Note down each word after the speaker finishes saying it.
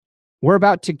We're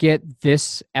about to get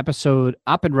this episode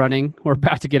up and running. We're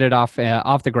about to get it off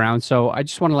the ground. So I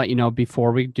just want to let you know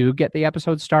before we do get the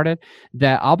episode started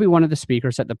that I'll be one of the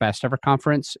speakers at the Best Ever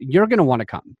Conference. You're going to want to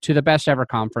come to the Best Ever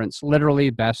Conference, literally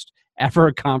best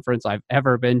ever conference I've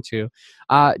ever been to.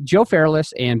 Joe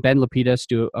Fairless and Ben Lapidus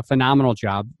do a phenomenal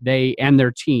job. They and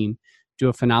their team do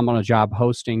a phenomenal job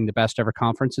hosting the Best Ever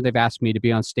Conference, and they've asked me to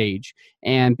be on stage.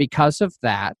 And because of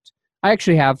that, I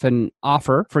actually have an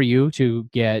offer for you to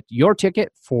get your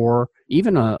ticket for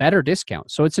even a better discount.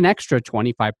 So it's an extra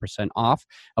 25% off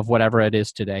of whatever it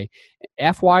is today.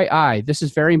 FYI, this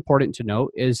is very important to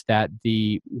note, is that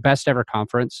the Best Ever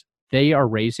Conference, they are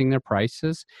raising their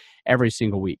prices every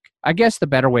single week. I guess the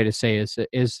better way to say is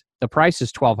the price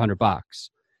is $1,200.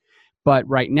 But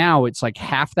right now it's like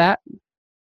half that,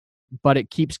 but it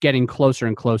keeps getting closer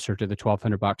and closer to the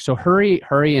 $1,200. So hurry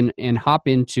and hop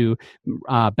into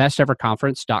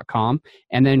besteverconference.com.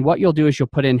 And then what you'll do is you'll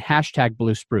put in hashtag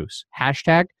Blue Spruce.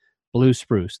 Hashtag Blue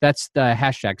Spruce. That's the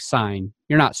hashtag sign.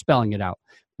 You're not spelling it out.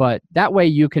 But that way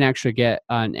you can actually get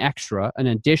an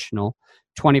additional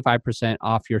 25%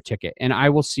 off your ticket. And I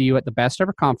will see you at the Best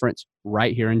Ever Conference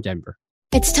right here in Denver.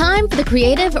 It's time for the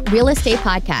Creative Real Estate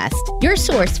Podcast, your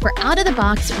source for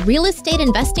out-of-the-box real estate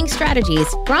investing strategies,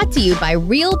 brought to you by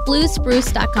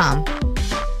realbluespruce.com.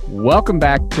 Welcome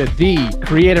back to the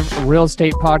Creative Real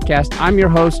Estate Podcast. I'm your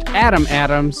host, Adam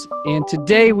Adams, and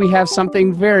today we have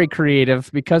something very creative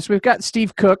because we've got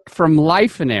Steve Cook from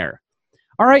Lifeonaire.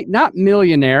 All right, not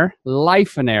millionaire,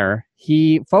 Lifeonaire.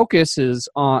 He focuses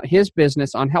on his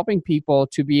business on helping people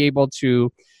to be able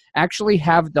to actually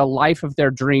have the life of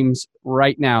their dreams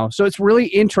right now. So it's really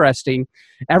interesting.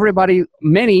 Everybody,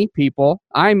 many people,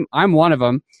 I'm one of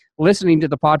them, listening to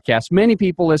the podcast. Many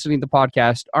people listening to the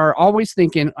podcast are always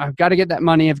thinking, I've got to get that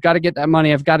money. I've got to get that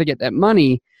money. I've got to get that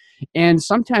money. And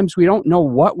sometimes we don't know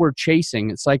what we're chasing.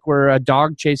 It's like we're a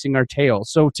dog chasing our tail.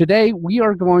 So today we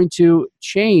are going to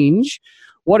change.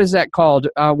 What is that called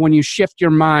when you shift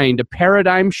your mind? A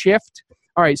paradigm shift?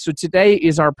 All right. So today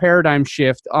is our paradigm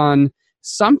shift on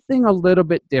something a little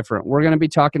bit different. We're going to be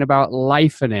talking about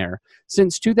Lifeonaire.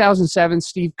 Since 2007,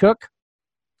 Steve Cook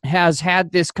has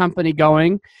had this company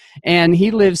going, and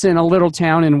he lives in a little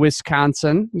town in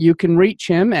Wisconsin. You can reach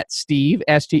him at Steve,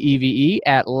 S-T-E-V-E,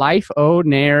 at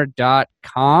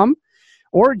lifeonaire.com,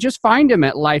 or just find him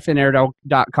at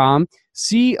lifeonaire.com.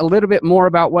 See a little bit more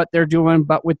about what they're doing.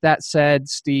 But with that said,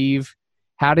 Steve,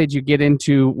 how did you get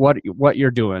into what you're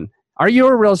doing? Are you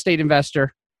a real estate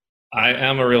investor? I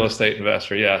am a real estate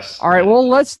investor, yes. All right,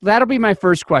 well, that'll be my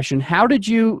first question. How did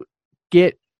you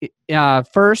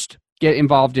first get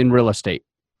involved in real estate?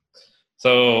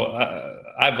 So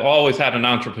I've always had an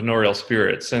entrepreneurial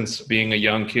spirit. Since being a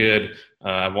young kid,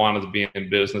 I wanted to be in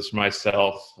business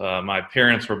myself. My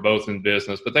parents were both in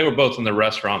business, but they were both in the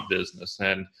restaurant business.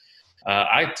 And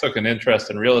I took an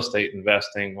interest in real estate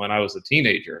investing when I was a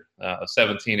teenager,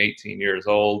 17, 18 years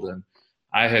old. And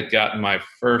I had gotten my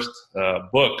first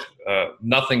book,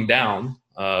 Nothing Down,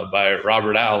 by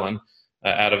Robert Allen,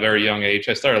 at a very young age.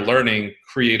 I started learning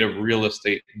creative real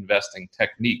estate investing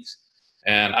techniques,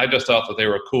 and I just thought that they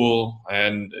were cool.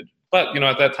 But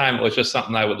at that time, it was just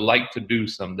something I would like to do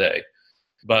someday.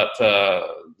 But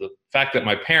the fact that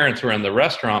my parents were in the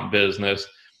restaurant business,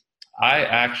 I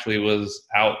actually was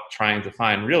out trying to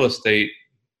find real estate,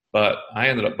 but I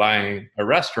ended up buying a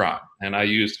restaurant, and I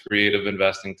used creative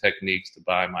investing techniques to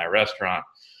buy my restaurant.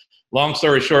 Long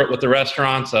story short, with the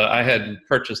restaurants, I had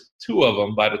purchased two of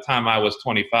them by the time I was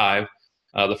 25.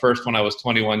 The first one I was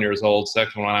 21 years old,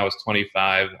 second one I was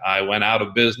 25. I went out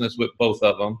of business with both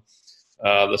of them.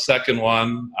 The second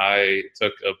one, I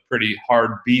took a pretty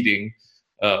hard beating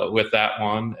with that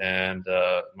one, and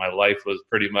my life was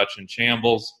pretty much in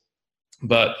shambles.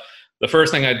 But the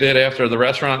first thing I did after the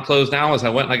restaurant closed down was I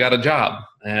went and I got a job,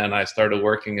 and I started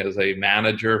working as a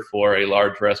manager for a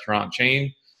large restaurant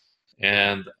chain.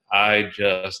 And I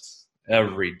just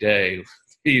every day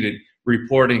hated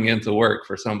reporting into work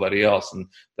for somebody else. And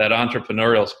that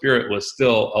entrepreneurial spirit was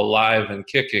still alive and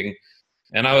kicking.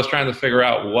 And I was trying to figure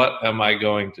out, what am I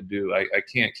going to do? I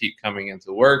can't keep coming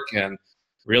into work. And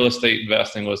real estate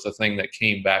investing was the thing that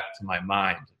came back to my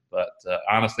mind. But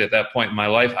honestly, at that point in my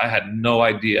life, I had no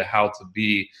idea how to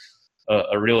be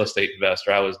a real estate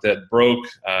investor. I was dead broke.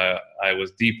 I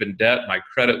was deep in debt. My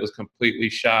credit was completely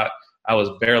shot. I was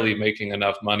barely making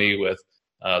enough money with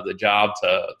the job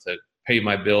to pay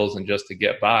my bills and just to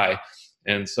get by.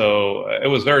 And so it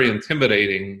was very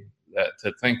intimidating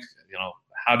to think,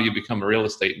 how do you become a real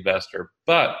estate investor?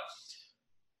 But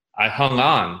I hung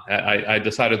on. I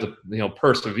decided to,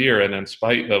 persevere. And in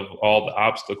spite of all the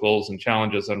obstacles and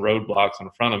challenges and roadblocks in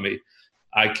front of me,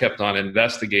 I kept on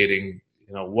investigating,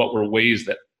 what were ways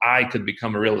that I could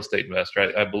become a real estate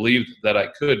investor. I believed that I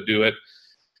could do it.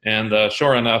 And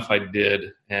sure enough, I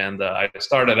did. And I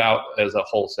started out as a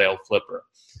wholesale flipper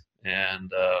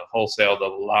and wholesaled a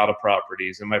lot of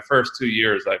properties. In my first 2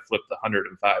 years, I flipped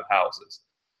 105 houses.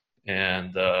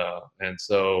 And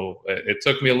so it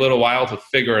took me a little while to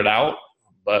figure it out.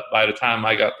 But by the time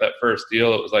I got that first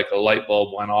deal, it was like a light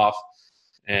bulb went off.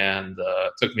 And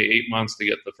it took me 8 months to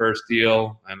get the first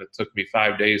deal, and it took me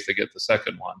 5 days to get the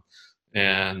second one,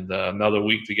 and another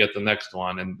week to get the next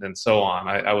one, and so on.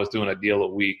 I was doing a deal a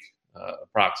week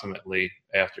approximately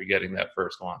after getting that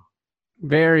first one.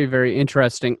 Very, very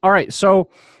interesting. All right, so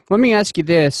let me ask you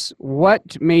this: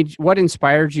 what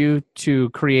inspired you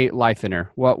to create Lifeonaire?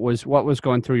 What was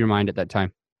going through your mind at that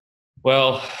time?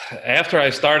 Well, after I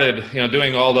started,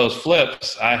 doing all those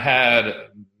flips, I had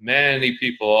many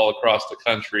people all across the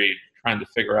country trying to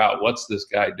figure out, what's this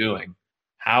guy doing?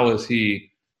 How is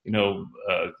he,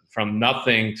 from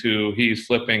nothing to he's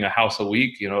flipping a house a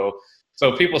week,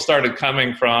 So people started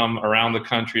coming from around the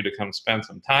country to come spend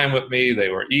some time with me. They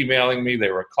were emailing me.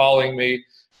 They were calling me.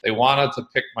 They wanted to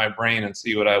pick my brain and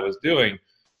see what I was doing.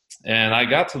 And I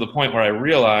got to the point where I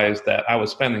realized that I was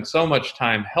spending so much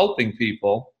time helping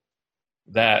people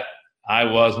that I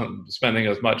wasn't spending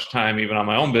as much time even on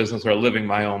my own business or living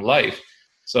my own life.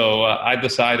 So I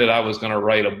decided I was going to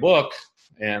write a book,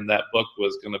 and that book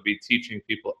was going to be teaching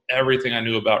people everything I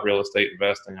knew about real estate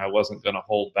investing. I wasn't going to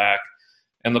hold back.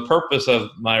 And the purpose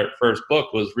of my first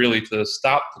book was really to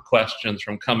stop the questions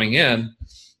from coming in,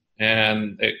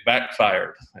 and it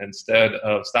backfired. Instead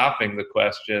of stopping the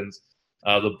questions,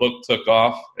 the book took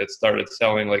off. It started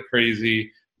selling like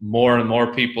crazy. More and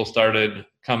more people started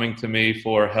coming to me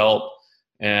for help.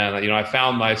 And, I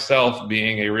found myself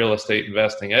being a real estate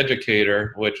investing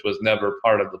educator, which was never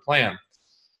part of the plan.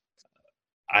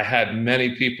 I had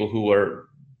many people who were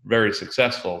very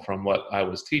successful from what I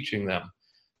was teaching them.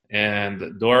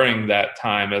 And during that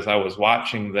time, as I was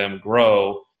watching them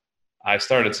grow, I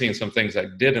started seeing some things I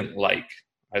didn't like.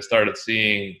 I started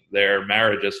seeing their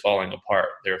marriages falling apart,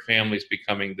 their families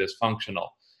becoming dysfunctional.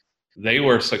 They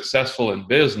were successful in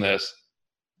business,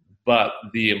 but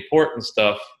the important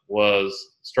stuff was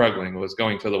struggling, was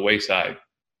going to the wayside.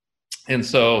 And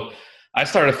so I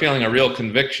started feeling a real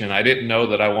conviction. I didn't know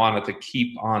that I wanted to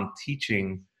keep on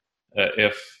teaching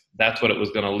if that's what it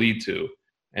was going to lead to.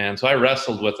 And so I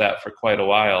wrestled with that for quite a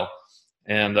while.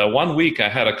 And one week I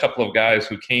had a couple of guys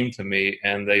who came to me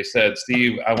and they said,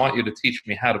 "Steve, I want you to teach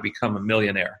me how to become a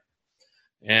millionaire."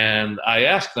 And I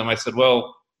asked them, I said,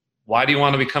 "Well, why do you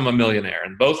want to become a millionaire?"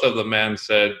 And both of the men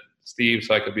said, "Steve,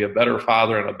 so I could be a better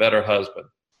father and a better husband."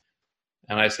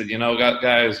 And I said,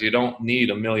 guys, you don't need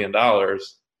 $1 million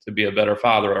to be a better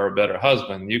father or a better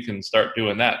husband. You can start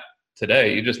doing that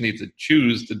today. You just need to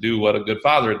choose to do what a good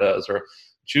father does, or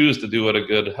choose to do what a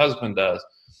good husband does.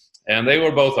 And they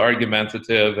were both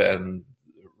argumentative and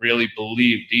really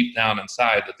believed deep down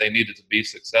inside that they needed to be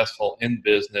successful in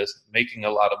business, making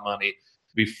a lot of money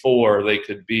before they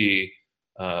could be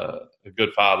a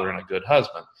good father and a good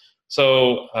husband.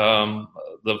 So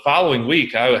the following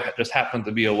week, I just happened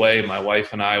to be away. My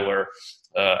wife and I were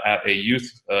at a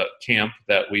youth camp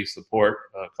that we support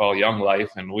called Young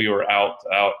Life, and we were out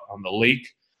on the lake,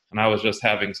 and I was just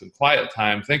having some quiet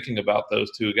time thinking about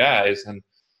those two guys,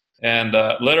 and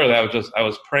literally I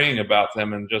was praying about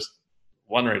them and just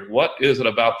wondering, what is it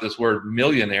about this word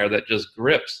millionaire that just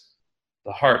grips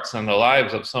the hearts and the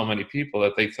lives of so many people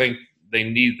that they think they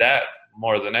need that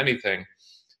more than anything.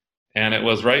 And it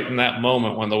was right in that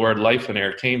moment when the word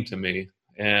Lifeonaire came to me,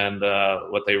 and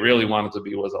what they really wanted to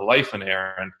be was a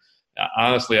Lifeonaire. And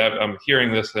honestly, I'm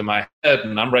hearing this in my head,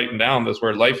 and I'm writing down this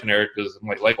word Lifeonaire because I'm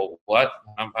like, what?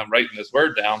 I'm writing this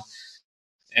word down.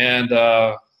 And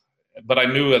but I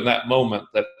knew in that moment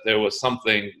that there was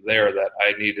something there that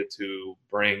I needed to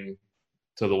bring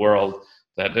to the world,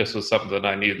 that this was something that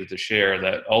I needed to share,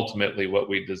 that ultimately what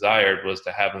we desired was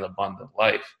to have an abundant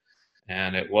life.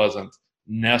 And it wasn't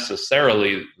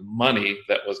necessarily money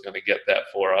that was going to get that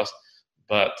for us,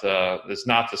 but it's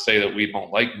not to say that we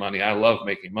don't like money. I love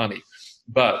making money,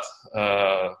 but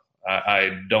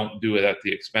I don't do it at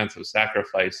the expense of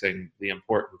sacrificing the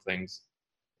important things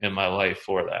in my life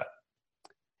for that.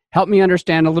 Help me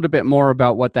understand a little bit more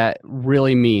about what that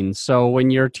really means. So when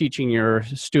you're teaching your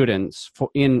students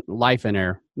in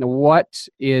Lifeonaire, what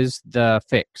is the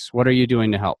fix? What are you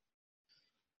doing to help?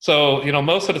 So,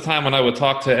 most of the time when I would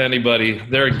talk to anybody,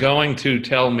 they're going to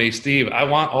tell me, "Steve, I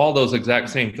want all those exact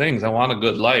same things. I want a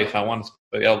good life. I want to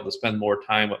be able to spend more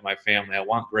time with my family. I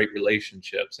want great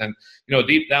relationships." And,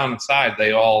 deep down inside,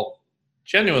 they all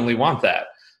genuinely want that.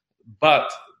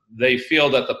 But they feel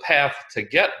that the path to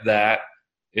get that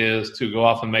is to go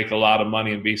off and make a lot of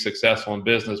money and be successful in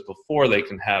business before they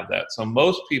can have that. So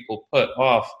most people put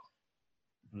off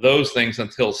those things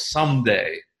until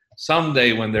someday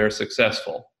when they're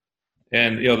successful.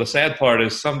 And the sad part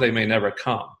is someday may never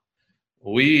come.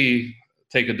 We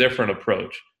take a different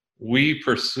approach. We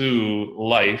pursue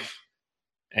life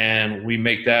and we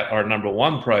make that our number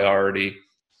one priority.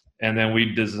 And then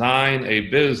we design a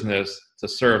business to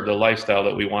serve the lifestyle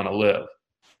that we want to live.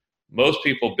 Most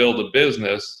people build a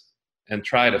business and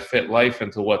try to fit life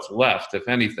into what's left, if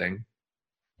anything.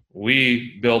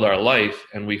 We build our life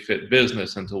and we fit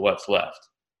business into what's left.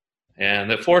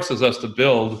 And it forces us to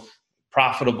build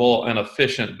profitable and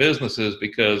efficient businesses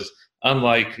because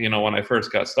unlike, when I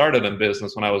first got started in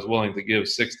business, when I was willing to give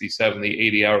 60, 70,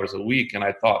 80 hours a week, and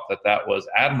I thought that was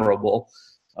admirable,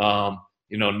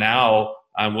 now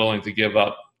I'm willing to give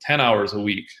up 10 hours a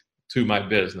week to my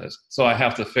business. So I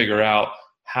have to figure out,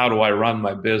 how do I run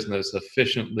my business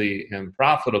efficiently and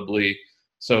profitably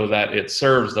so that it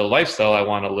serves the lifestyle I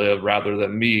want to live rather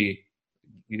than me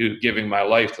giving my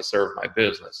life to serve my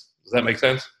business? Does that make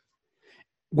sense?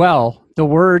 Well, the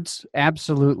words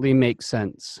absolutely make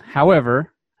sense.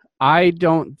 However, I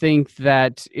don't think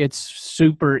that it's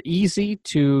super easy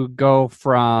to go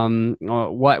from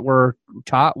what we're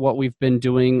taught, what we've been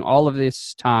doing all of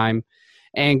this time,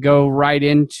 and go right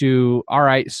into, all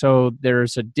right, so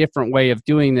there's a different way of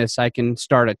doing this. I can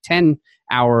start a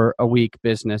 10-hour-a-week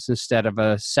business instead of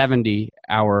a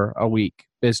 70-hour-a-week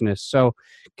business. So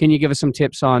can you give us some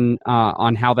tips on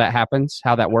how that happens,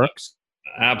 how that works?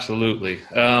 Absolutely.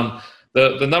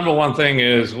 The number one thing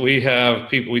is we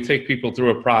take people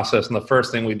through a process, and the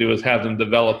first thing we do is have them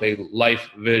develop a life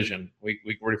vision. We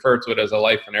refer to it as a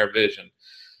Life and Air vision.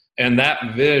 And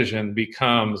that vision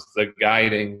becomes the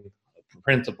guiding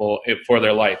principle for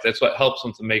their life. That's what helps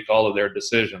them to make all of their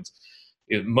decisions.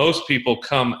 Most people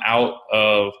come out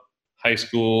of high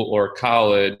school or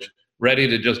college ready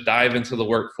to just dive into the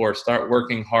workforce, start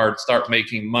working hard, start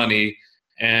making money,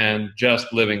 and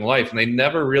just living life. And they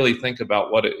never really think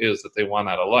about what it is that they want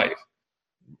out of life.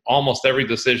 Almost every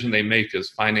decision they make is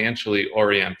financially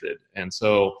oriented. And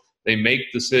so they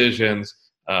make decisions.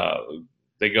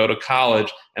 They go to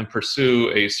college and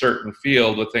pursue a certain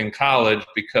field within college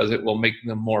because it will make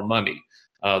them more money.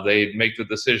 They make the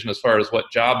decision as far as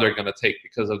what job they're going to take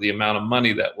because of the amount of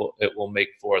money that it will make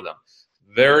for them.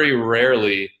 Very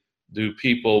rarely do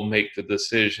people make the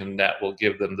decision that will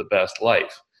give them the best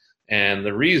life. And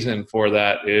the reason for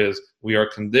that is we are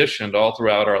conditioned all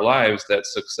throughout our lives that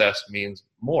success means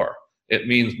more. It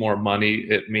means more money.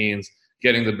 It means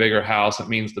getting the bigger house. It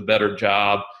means the better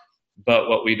job. But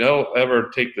what we don't ever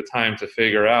take the time to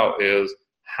figure out is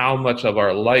how much of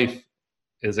our life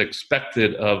is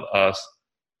expected of us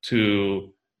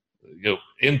to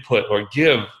input or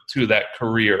give to that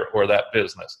career or that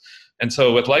business. And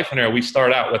so with Life and Air, we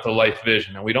start out with a life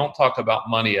vision, and we don't talk about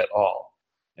money at all.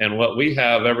 And what we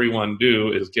have everyone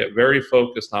do is get very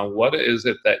focused on what is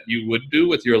it that you would do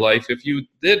with your life if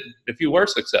you were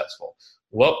successful.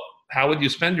 How would you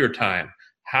spend your time?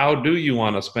 How do you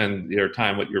want to spend your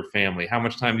time with your family? How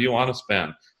much time do you want to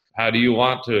spend? How do you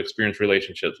want to experience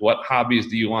relationships? What hobbies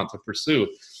do you want to pursue?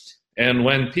 And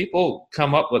when people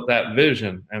come up with that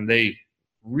vision and they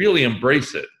really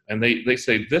embrace it and they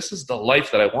say, this is the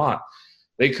life that I want,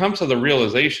 they come to the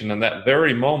realization in that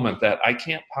very moment that I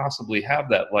can't possibly have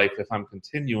that life if I'm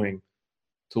continuing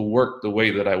to work the way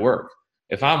that I work.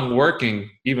 If I'm working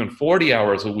even 40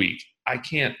 hours a week, I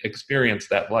can't experience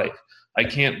that life. I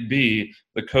can't be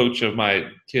the coach of my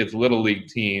kids' Little League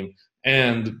team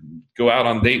and go out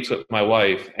on dates with my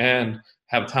wife and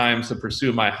have time to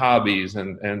pursue my hobbies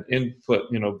and input,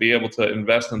 be able to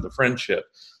invest into friendship.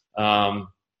 And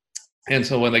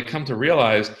so when they come to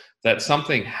realize that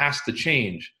something has to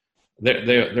change,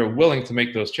 they're willing to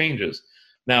make those changes.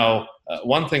 Now,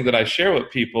 one thing that I share with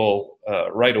people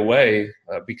right away,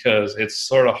 because it's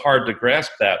sort of hard to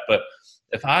grasp that, but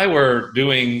if I were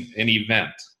doing an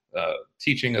event,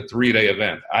 teaching a 3-day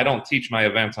event, I don't teach my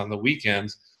events on the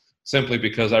weekends simply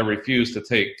because I refuse to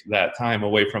take that time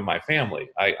away from my family.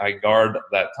 I guard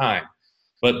that time.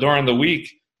 But during the week,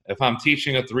 if I'm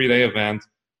teaching a 3-day event,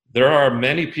 there are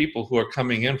many people who are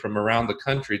coming in from around the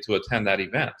country to attend that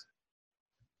event.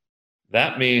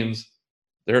 That means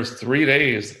there's 3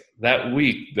 days that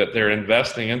week that they're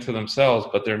investing into themselves,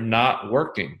 but they're not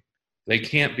working. They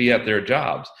can't be at their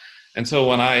jobs. And so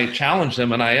when I challenge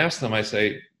them and I ask them, I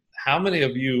say, how many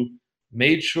of you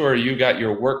made sure you got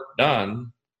your work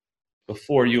done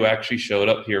before you actually showed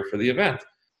up here for the event?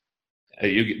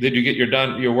 Did you get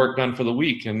your work done for the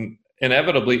week? And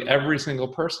inevitably, every single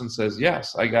person says,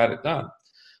 yes, I got it done.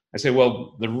 I say,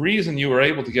 well, the reason you were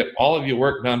able to get all of your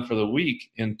work done for the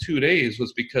week in 2 days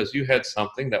was because you had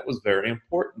something that was very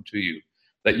important to you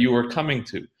that you were coming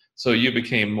to. So you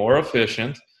became more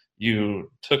efficient.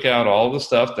 You took out all the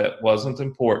stuff that wasn't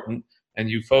important, and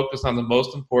you focused on the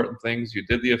most important things. You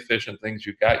did the efficient things.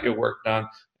 You got your work done,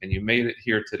 and you made it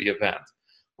here to the event.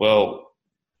 Well,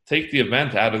 take the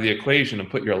event out of the equation and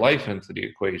put your life into the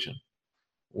equation.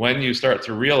 When you start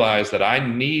to realize that I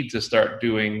need to start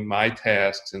doing my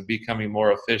tasks and becoming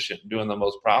more efficient, doing the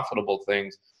most profitable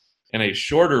things in a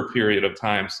shorter period of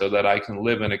time so that I can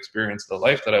live and experience the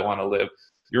life that I want to live,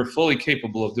 you're fully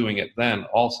capable of doing it then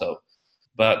also.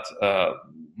 But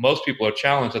most people are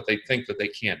challenged that they think that they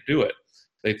can't do it.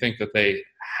 They think that they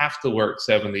have to work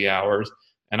 70 hours.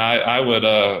 And I would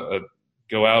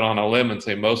go out on a limb and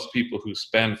say most people who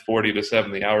spend 40 to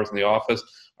 70 hours in the office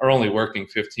are only working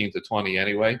 15 to 20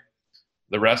 anyway.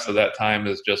 The rest of that time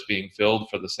is just being filled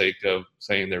for the sake of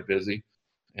saying they're busy.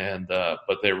 And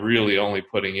but they're really only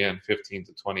putting in 15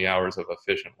 to 20 hours of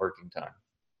efficient working time.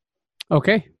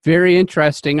 Okay, very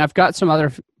interesting. I've got some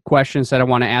other questions that I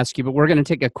want to ask you, but we're going to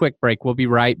take a quick break. We'll be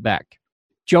right back.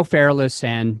 Joe Fairless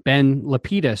and Ben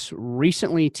Lapidus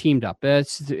recently teamed up.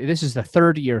 This is the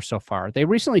third year so far. They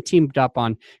recently teamed up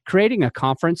on creating a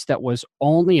conference that was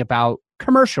only about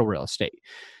commercial real estate.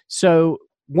 So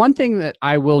one thing that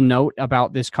I will note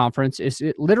about this conference is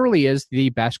it literally is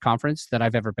the best conference that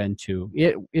I've ever been to.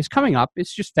 It is coming up.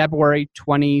 It's just February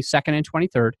 22nd and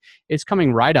 23rd. It's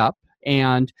coming right up.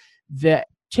 And the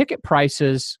ticket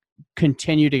prices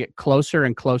continue to get closer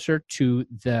and closer to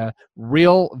the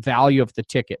real value of the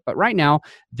ticket. But right now,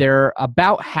 they're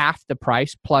about half the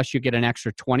price, plus you get an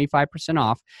extra 25%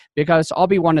 off because I'll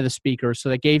be one of the speakers. So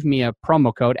they gave me a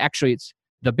promo code. Actually, it's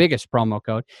the biggest promo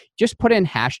code. Just put in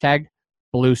hashtag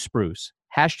Blue Spruce.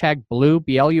 Hashtag Blue,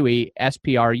 BLUE,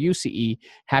 SPRUCE,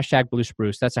 hashtag Blue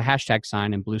Spruce. That's a hashtag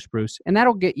sign in Blue Spruce. And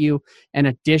that'll get you an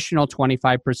additional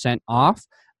 25% off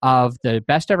of the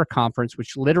best ever conference,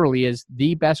 which literally is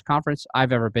the best conference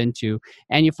I've ever been to.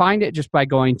 And you find it just by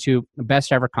going to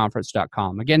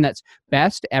besteverconference.com. Again, that's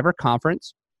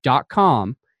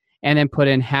besteverconference.com. And then put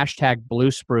in hashtag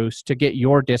Blue Spruce to get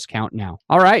your discount now.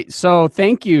 All right. So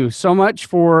thank you so much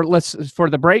for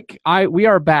the break. We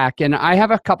are back, and I have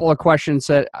a couple of questions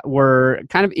that were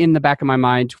kind of in the back of my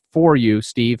mind for you,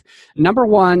 Steve. Number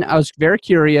one, I was very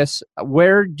curious,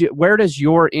 where does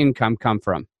your income come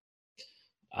from?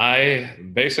 I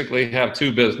basically have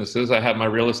two businesses. I have my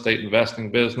real estate investing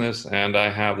business and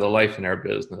I have the Life and Air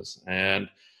business. And,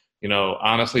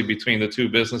 honestly, between the two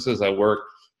businesses, I work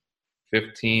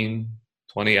 15,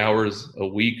 20 hours a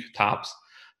week tops.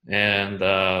 And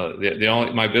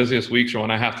my busiest weeks are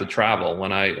when I have to travel,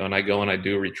 when I go and I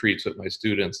do retreats with my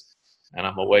students, and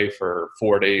I'm away for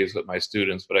 4 days with my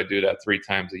students, but I do that 3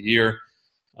 times a year.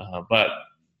 But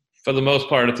for the most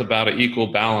part, it's about an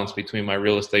equal balance between my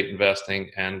real estate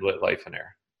investing and Life and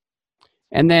Air.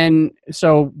 And then,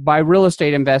 so by real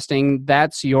estate investing,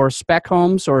 that's your spec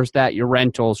homes, or is that your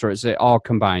rentals, or is it all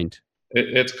combined?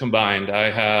 It's combined.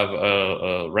 I have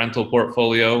a rental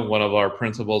portfolio. One of our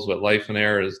principles with Life and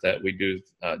Air is that we do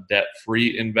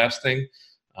debt-free investing.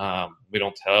 We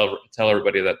don't tell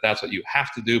everybody that that's what you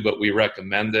have to do, but we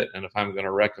recommend it. And if I'm going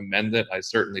to recommend it, I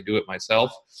certainly do it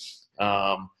myself.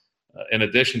 In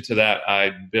addition to that,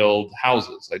 I build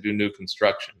houses. I do new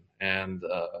construction. And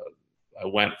I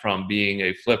went from being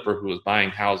a flipper who was buying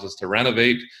houses to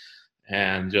renovate,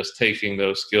 and just taking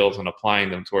those skills and applying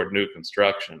them toward new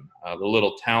construction. The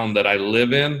little town that I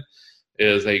live in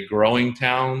is a growing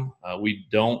town. We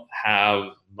don't have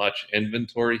much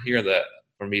inventory here that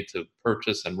for me to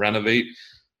purchase and renovate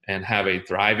and have a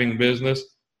thriving business,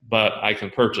 but I can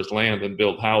purchase land and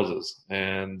build houses.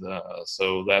 And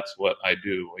so that's what I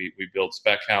do. We build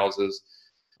spec houses.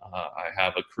 I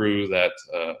have a crew that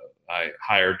I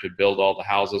hired to build all the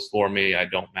houses for me. I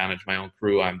don't manage my own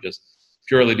crew. I'm just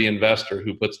purely the investor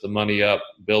who puts the money up,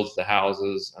 builds the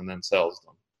houses, and then sells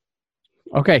them.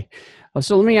 Okay.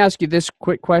 So let me ask you this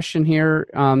quick question here.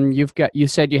 You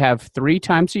said you have 3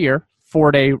 times a year,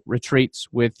 4-day retreats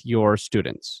with your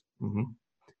students.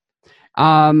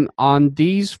 Mm-hmm. On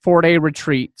these 4-day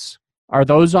retreats, are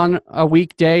those on a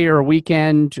weekday or a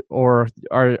weekend, or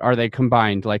are they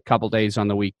combined, like a couple days on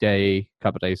the weekday,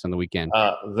 couple days on the weekend?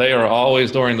 They are always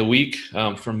during the week.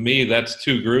 For me, that's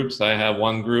 2 groups. I have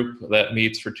one group that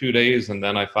meets for 2 days, and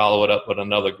then I follow it up with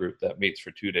another group that meets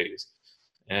for 2 days.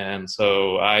 And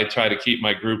so I try to keep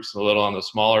my groups a little on the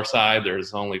smaller side.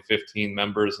 There's only 15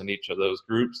 members in each of those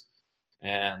groups,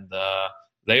 and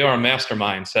they are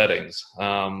mastermind settings.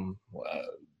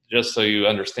 Just so you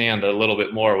understand a little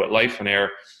bit more with Life and Air,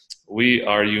 we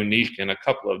are unique in a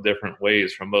couple of different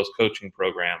ways from most coaching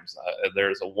programs.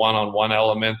 There's a one-on-one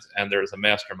element and there's a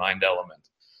mastermind element.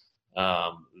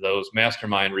 Those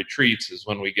mastermind retreats is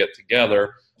when we get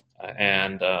together,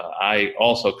 and I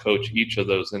also coach each of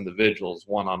those individuals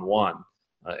one-on-one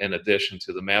in addition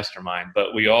to the mastermind.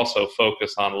 But we also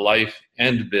focus on life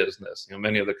and business.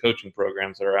 Many of the coaching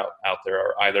programs that are out there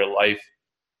are either life,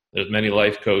 there's many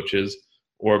life coaches,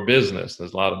 or business.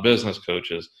 There's a lot of business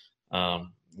coaches.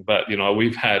 But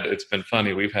it's been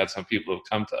funny. We've had some people who've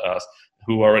come to us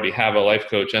who already have a life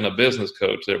coach and a business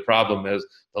coach. Their problem is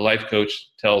the life coach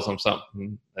tells them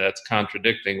something that's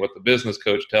contradicting what the business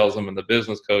coach tells them, and the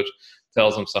business coach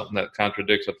tells them something that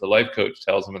contradicts what the life coach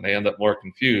tells them, and they end up more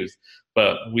confused.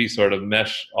 But we sort of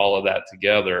mesh all of that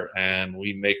together, and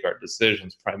we make our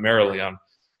decisions primarily on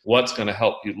what's going to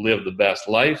help you live the best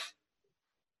life,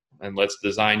 and let's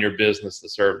design your business to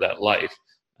serve that life.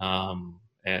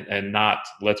 And not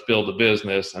let's build a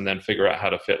business and then figure out how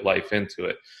to fit life into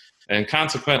it. And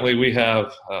consequently, we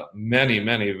have many,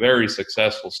 many very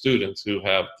successful students who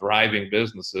have thriving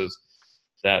businesses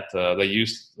that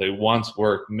they once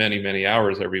worked many, many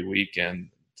hours every week, and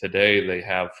today they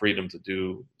have freedom to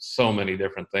do so many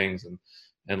different things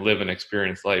and live and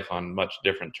experience life on much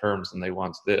different terms than they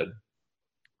once did.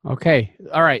 Okay.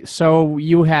 All right. So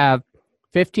you have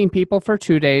 15 people for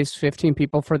 2 days, 15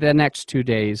 people for the next 2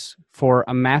 days for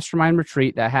a mastermind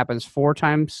retreat that happens 3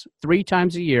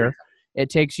 times a year. It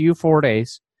takes you 4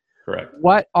 days. Correct.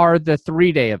 What are the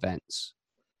 3-day events?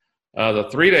 The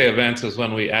 3-day events is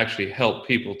when we actually help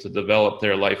people to develop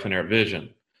their life and their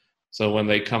vision. So when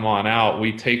they come on out,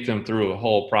 we take them through a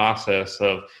whole process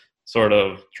of sort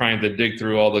of trying to dig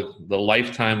through all the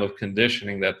lifetime of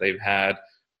conditioning that they've had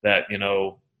that,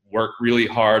 work really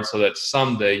hard so that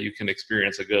someday you can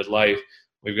experience a good life.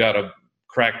 We've got to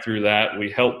crack through that.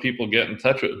 We help people get in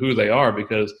touch with who they are,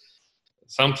 because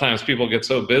sometimes people get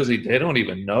so busy, they don't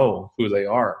even know who they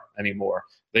are anymore.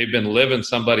 They've been living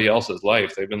somebody else's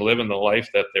life. They've been living the life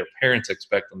that their parents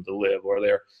expect them to live, or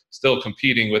they're still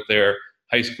competing with their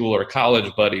high school or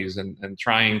college buddies and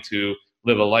trying to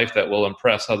live a life that will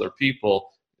impress other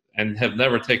people, and have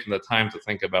never taken the time to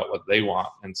think about what they want.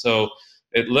 And so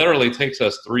it literally takes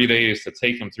us 3 days to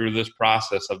take them through this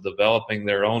process of developing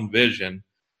their own vision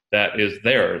that is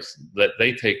theirs, that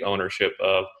they take ownership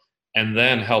of, and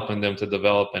then helping them to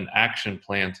develop an action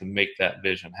plan to make that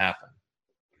vision happen.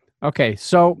 Okay,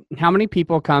 so how many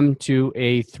people come to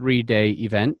a 3-day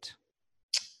event?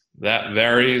 That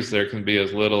varies. There can be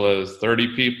as little as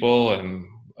 30 people and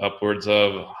upwards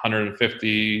of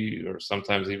 150, or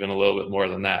sometimes even a little bit more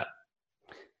than that.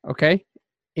 Okay.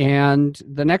 And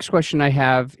the next question I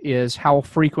have is, how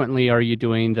frequently are you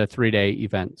doing the 3-day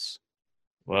events?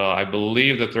 Well, I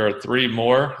believe that there are 3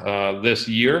 more this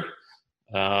year.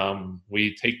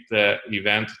 We take the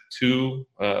event to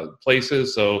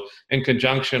places. So in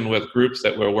conjunction with groups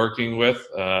that we're working with,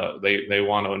 they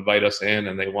want to invite us in,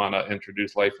 and they want to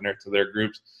introduce Life and Air to their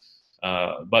groups.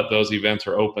 But those events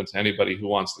are open to anybody who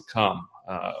wants to come.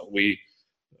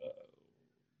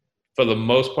 For the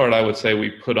most part, I would say we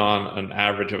put on an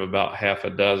average of about half a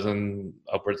dozen,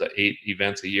 upwards of 8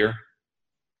 events a year.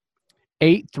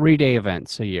 8 3-day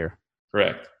events a year.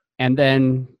 Correct. And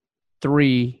then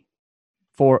 3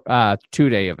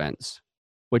 2-day events,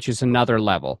 which is another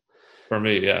level. For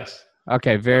me, yes.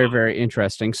 Okay, very, very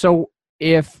interesting. So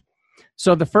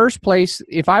the first place,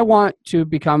 if I want to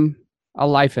become a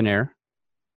Life and Air,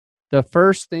 the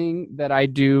first thing that I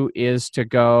do is to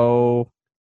go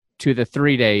to the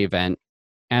 3-day event,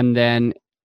 and then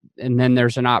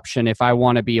there's an option if I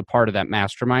want to be a part of that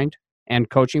mastermind and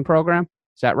coaching program.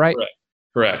 Is that right?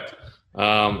 Correct.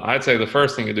 I'd say the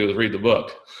first thing to do is read the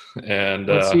book. And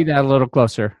let's see that a little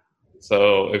closer.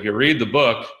 So if you read the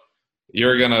book,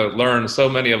 you're going to learn so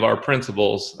many of our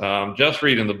principles. Just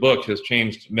reading the book has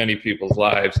changed many people's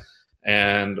lives.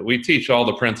 And we teach all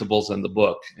the principles in the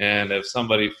book. And if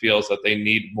somebody feels that they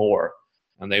need more,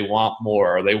 and they want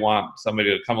more, or they want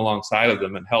somebody to come alongside of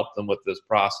them and help them with this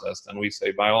process, then we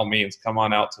say, by all means, come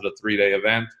on out to the 3-day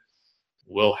event.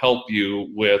 We'll help you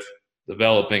with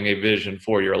developing a vision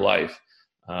for your life.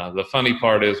 The funny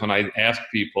part is when I ask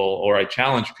people, or I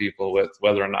challenge people with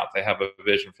whether or not they have a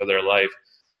vision for their life,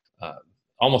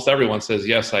 almost everyone says,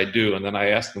 yes, I do. And then I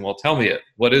ask them, well, tell me it.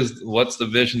 What's the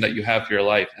vision that you have for your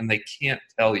life? And they can't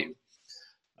tell you.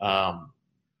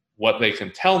 What they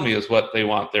can tell me is what they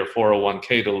want their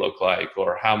 401k to look like,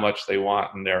 or how much they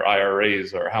want in their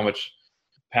IRAs, or how much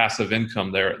passive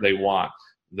income they want.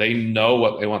 They know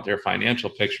what they want their financial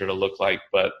picture to look like,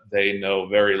 but they know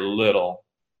very little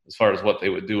as far as what they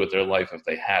would do with their life if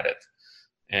they had it.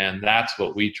 And that's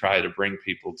what we try to bring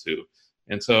people to.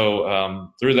 And so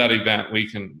through that event, we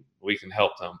can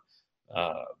help them.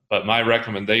 But my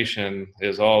recommendation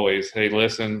is always, hey,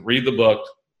 listen, read the book.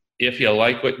 If you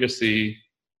like what you see,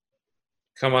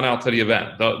 come on out to the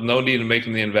event. No need in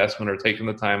making the investment or taking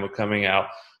the time of coming out.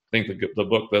 I think the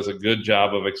book does a good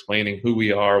job of explaining who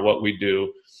we are, what we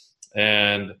do.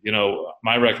 And,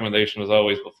 my recommendation is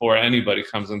always, before anybody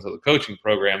comes into the coaching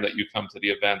program, that you come to the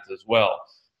event as well.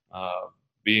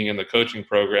 Being in the coaching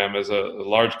program is a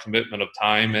large commitment of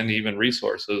time and even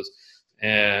resources.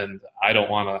 And I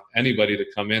don't want anybody to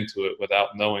come into it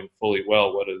without knowing fully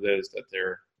well what it is that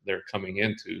they're coming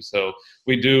into. So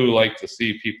we do like to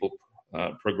see people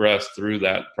progress through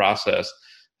that process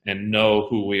and know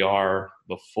who we are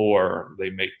before they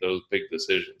make those big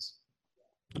decisions.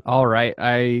 All right.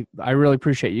 I really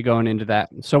appreciate you going into that.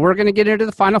 So we're going to get into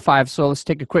the final five. So let's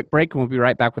take a quick break and we'll be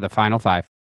right back with the final five.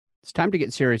 It's time to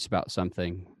get serious about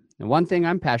something. And one thing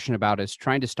I'm passionate about is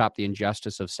trying to stop the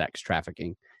injustice of sex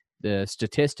trafficking. The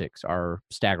statistics are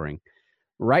staggering.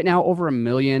 Right now, over 1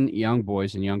 million young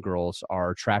boys and young girls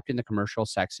are trapped in the commercial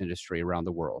sex industry around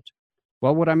the world.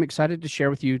 Well, what I'm excited to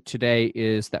share with you today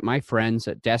is that my friends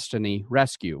at Destiny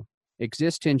Rescue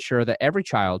exist to ensure that every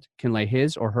child can lay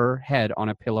his or her head on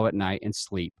a pillow at night and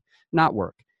sleep, not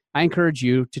work. I encourage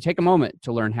you to take a moment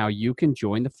to learn how you can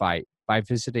join the fight by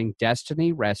visiting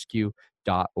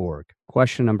destinyrescue.org.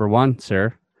 Question number 1,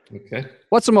 sir. Okay.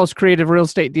 What's the most creative real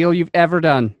estate deal you've ever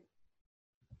done?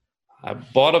 I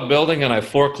bought a building and I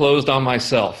foreclosed on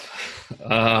myself.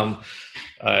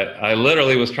 I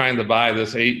literally was trying to buy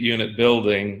this 8-unit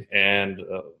building, and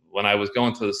when I was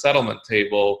going to the settlement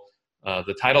table,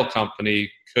 the title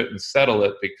company couldn't settle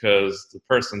it because the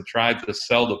person tried to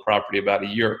sell the property about a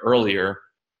year earlier,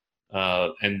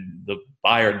 and the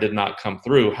buyer did not come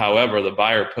through. However, the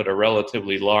buyer put a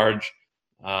relatively large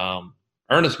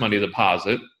earnest money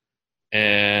deposit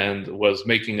and was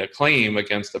making a claim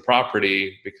against the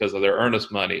property because of their earnest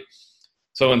money.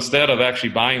 So instead of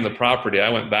actually buying the property, I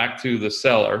went back to the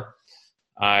seller.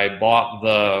 I bought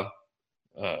the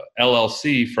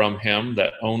LLC from him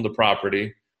that owned the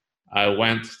property. I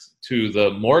went to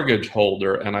the mortgage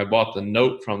holder and I bought the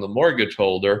note from the mortgage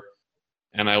holder,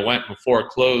 and I went and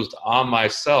foreclosed on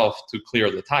myself to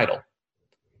clear the title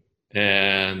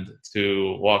and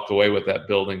to walk away with that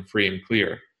building free and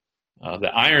clear.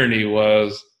 The irony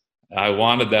was I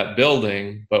wanted that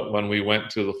building, but when we went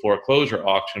to the foreclosure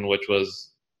auction, which was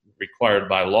required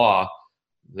by law,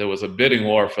 there was a bidding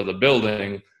war for the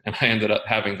building, and I ended up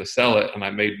having to sell it, and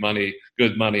I made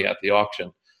good money at the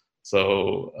auction.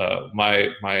 So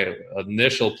my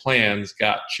initial plans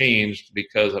got changed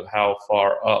because of how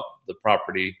far up the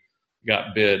property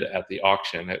got bid at the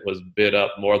auction. It was bid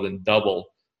up more than double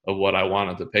of what I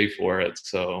wanted to pay for it.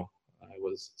 So I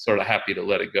was sort of happy to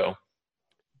let it go.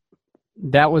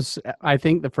 That was, I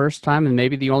think, the first time and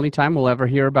maybe the only time we'll ever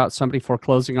hear about somebody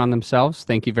foreclosing on themselves.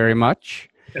 Thank you very much.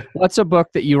 What's a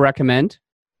book that you recommend?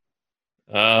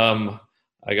 I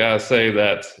got to say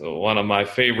that one of my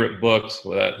favorite books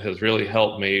that has really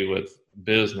helped me with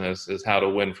business is How to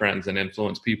Win Friends and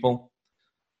Influence People.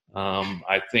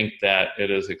 I think that it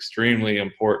is extremely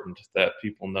important that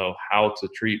people know how to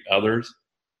treat others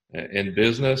in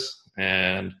business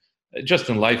and just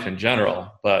in life in general.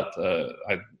 But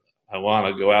I want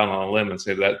to go out on a limb and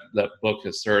say that that book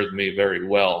has served me very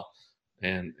well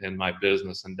in my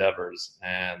business endeavors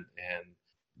and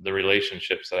the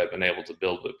relationships that I've been able to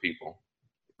build with people.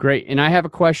 Great. And I have a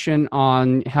question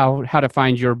on how to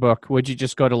find your book. Would you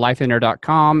just go to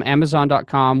lifeinair.com,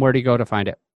 amazon.com? Where do you go to find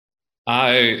it?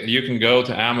 You can go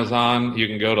to Amazon. You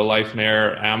can go to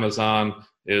Lifeinair. Amazon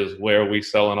is where we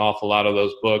sell an awful lot of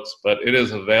those books, but it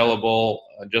is available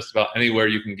just about anywhere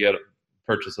you can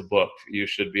purchase a book. You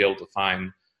should be able to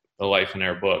find the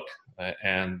Lifeinair book.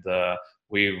 And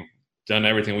we've done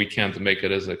everything we can to make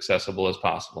it as accessible as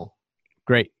possible.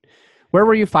 Great. Where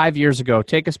were you 5 years ago?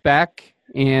 Take us back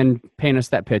and paint us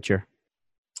that picture.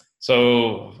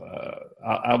 So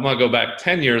I'm going to go back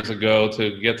 10 years ago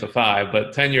to get to 5,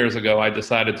 but 10 years ago I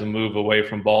decided to move away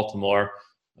from Baltimore,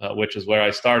 which is where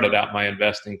I started out my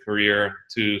investing career,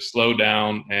 to slow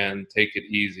down and take it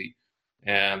easy.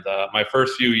 And my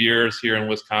first few years here in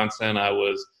Wisconsin, I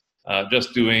was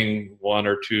just doing 1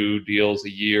 or 2 deals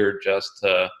a year just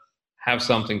to have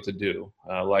something to do.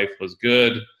 Life was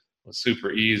good, was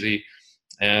super easy.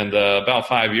 And about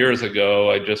 5 years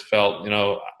ago, I just felt,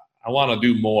 I want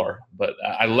to do more. But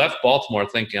I left Baltimore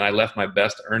thinking I left my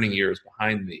best earning years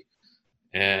behind me.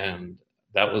 And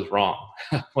that was wrong.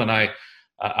 When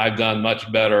I've done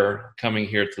much better coming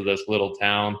here to this little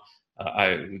town.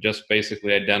 I just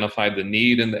basically identified the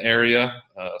need in the area,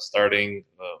 starting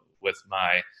with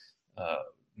my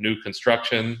new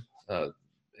construction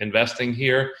investing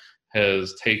here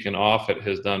has taken off. It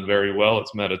has done very well.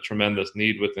 It's met a tremendous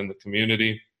need within the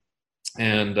community.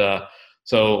 And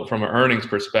so from an earnings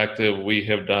perspective, we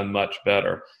have done much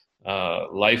better.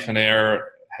 Life and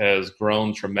Air has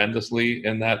grown tremendously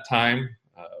in that time.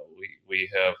 We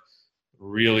have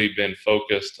really been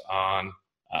focused on,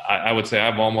 I would say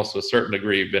I've almost to a certain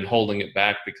degree been holding it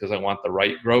back because I want the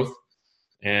right growth,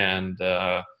 and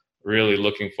really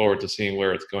looking forward to seeing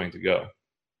where it's going to go.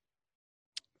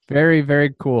 Very,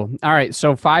 very cool. All right.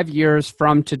 So 5 years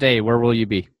from today, where will you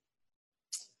be?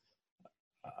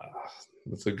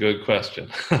 That's a good question.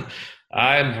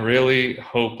 I'm really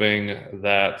hoping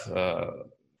that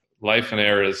Life and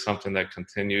Air is something that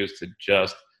continues to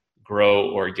just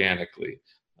grow organically.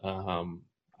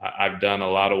 I've done a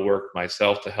lot of work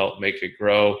myself to help make it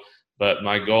grow, but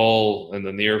my goal in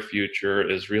the near future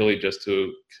is really just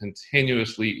to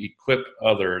continuously equip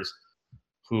others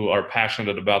who are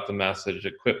passionate about the message,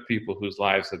 equip people whose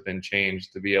lives have been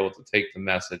changed to be able to take the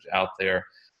message out there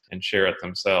and share it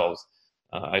themselves.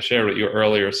 I shared with you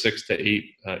earlier 6 to 8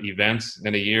 events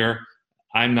in a year.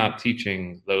 I'm not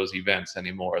teaching those events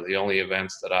anymore. The only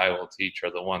events that I will teach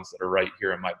are the ones that are right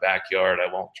here in my backyard.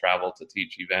 I won't travel to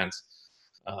teach events.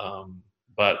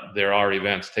 But there are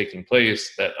events taking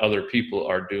place that other people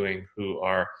are doing who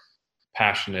are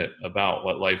passionate about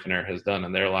what Life and Air has done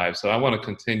in their lives. So I want to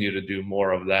continue to do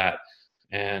more of that,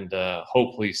 and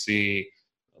hopefully see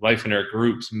Life and Air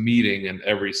groups meeting in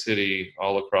every city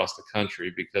all across the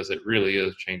country, because it really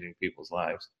is changing people's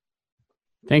lives.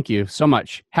 Thank you so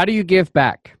much. How do you give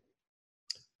back?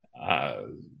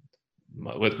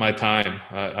 With my time.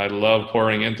 I love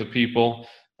pouring into people.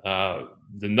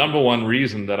 The number one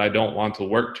reason that I don't want to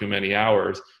work too many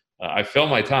hours, I fill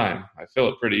my time. I fill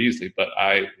it pretty easily, but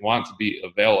I want to be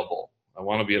available. I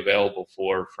want to be available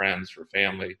for friends, for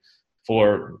family,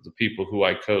 for the people who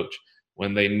I coach.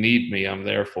 When they need me, I'm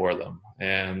there for them.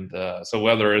 And so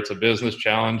whether it's a business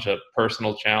challenge, a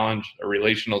personal challenge, a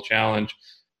relational challenge,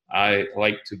 I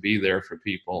like to be there for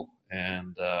people.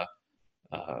 And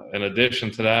in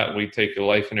addition to that, we take a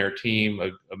Life and Air team,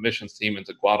 a missions team,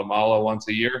 into Guatemala once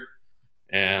a year.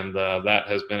 And that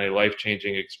has been a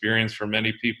life-changing experience for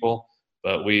many people.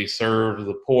 But we serve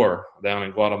the poor down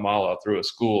in Guatemala through a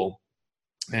school.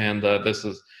 And this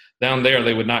is down there,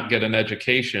 they would not get an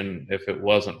education if it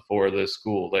wasn't for this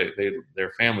school.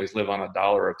 Their families live on $1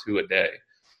 or $2 a day.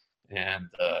 And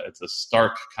it's a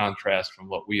stark contrast from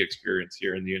what we experience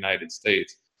here in the United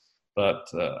States. But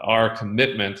our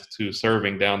commitment to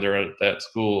serving down there at that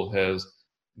school has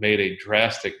made a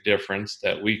drastic difference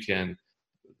that we can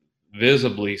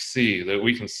visibly see, that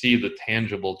we can see the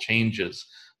tangible changes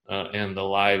in the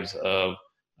lives of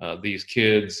these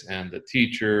kids and the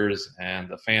teachers and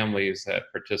the families that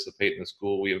participate in the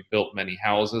school. We have built many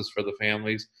houses for the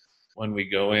families when we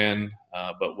go in,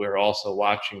 but we're also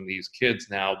watching these kids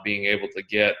now being able to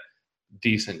get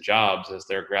decent jobs as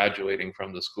they're graduating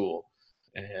from the school.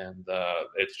 And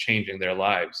it's changing their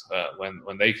lives.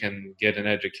 When they can get an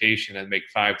education and make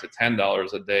 $5 to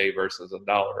 $10 a day versus $1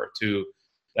 or $2,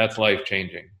 that's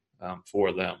life-changing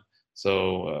for them.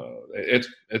 So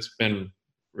it's been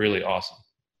really awesome.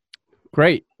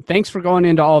 Great. Thanks for going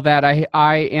into all that.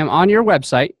 I am on your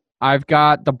website. I've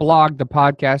got the blog, the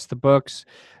podcast, the books,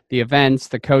 the events,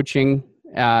 the coaching,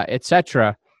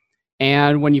 etc.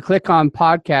 And when you click on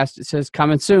podcast, it says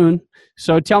coming soon.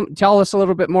 So tell us a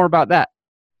little bit more about that.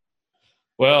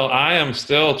 Well, I am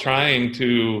still trying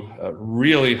to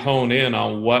really hone in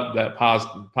on what that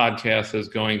podcast is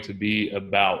going to be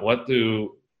about. What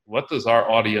does our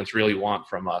audience really want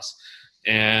from us?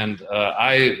 And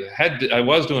I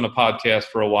was doing a podcast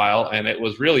for a while, and it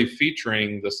was really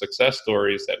featuring the success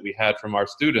stories that we had from our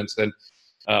students. And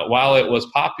while it was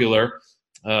popular,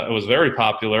 it was very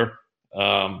popular,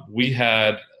 we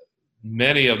had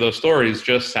many of those stories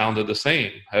just sounded the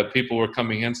same. People were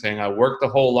coming in saying, I worked a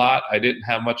whole lot. I didn't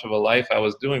have much of a life. I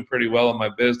was doing pretty well in my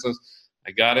business.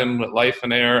 I got in with Life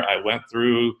and Air. I went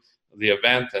through the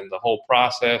event and the whole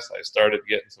process. I started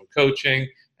getting some coaching,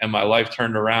 and my life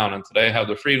turned around. And today I have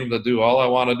the freedom to do all I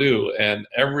want to do. And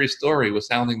every story was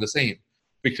sounding the same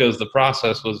because the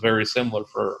process was very similar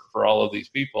for all of these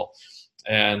people.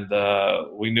 And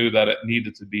we knew that it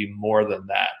needed to be more than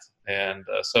that. And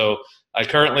so I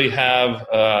currently have,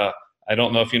 I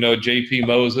don't know if you know JP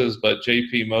Moses, but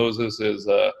JP Moses is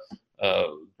a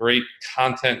great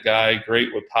content guy,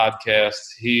 great with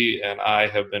podcasts. He and I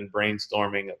have been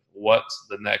brainstorming what's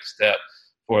the next step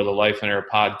for the Life and Air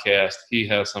podcast. He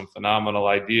has some phenomenal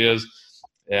ideas.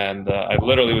 And I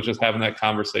literally was just having that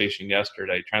conversation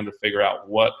yesterday, trying to figure out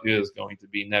what is going to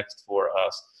be next for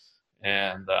us.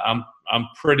 And I'm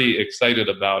pretty excited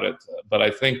about it. But I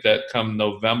think that come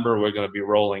November, we're going to be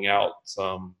rolling out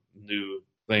some new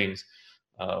things.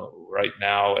 Right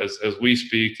now, as we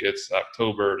speak, it's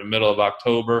October, the middle of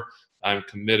October. I'm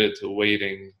committed to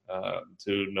waiting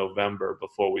to November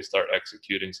before we start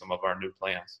executing some of our new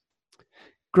plans.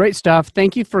 Great stuff.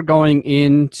 Thank you for going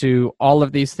into all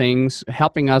of these things,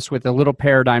 helping us with a little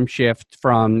paradigm shift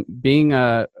from being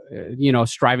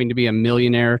striving to be a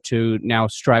millionaire to now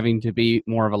striving to be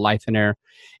more of a lifeonaire.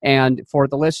 And for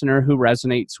the listener who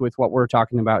resonates with what we're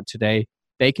talking about today,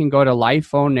 they can go to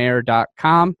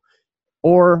lifeonaire.com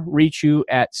or reach you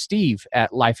at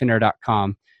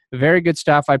steve@lifeonaire.com. Very good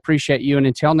stuff. I appreciate you. And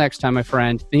until next time, my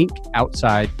friend, think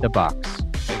outside the box.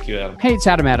 Thank you, Adam. Hey, it's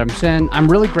Adam Adams, and I'm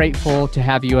really grateful to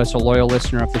have you as a loyal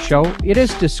listener of the show. It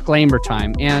is disclaimer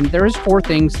time, and there is 4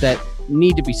 things that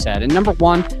need to be said. And number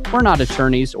 1, we're not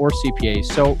attorneys or CPAs,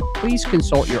 so please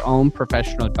consult your own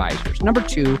professional advisors. Number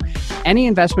 2, any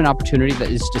investment opportunity that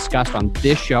is discussed on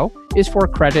this show is for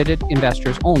accredited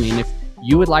investors only. And if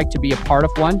you would like to be a part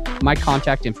of one, my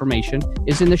contact information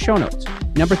is in the show notes.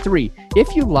 Number 3,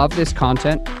 if you love this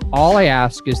content, all I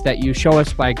ask is that you show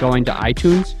us by going to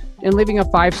iTunes and leaving a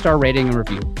 5-star rating and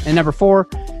review. And number 4,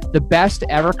 the Best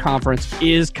Ever Conference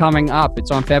is coming up.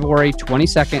 It's on February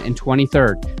 22nd and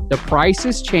 23rd. The price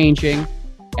is changing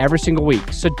every single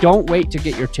week, so don't wait to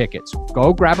get your tickets.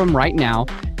 Go grab them right now.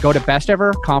 Go to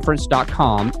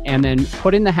besteverconference.com and then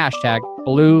put in the hashtag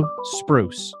Blue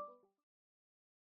Spruce.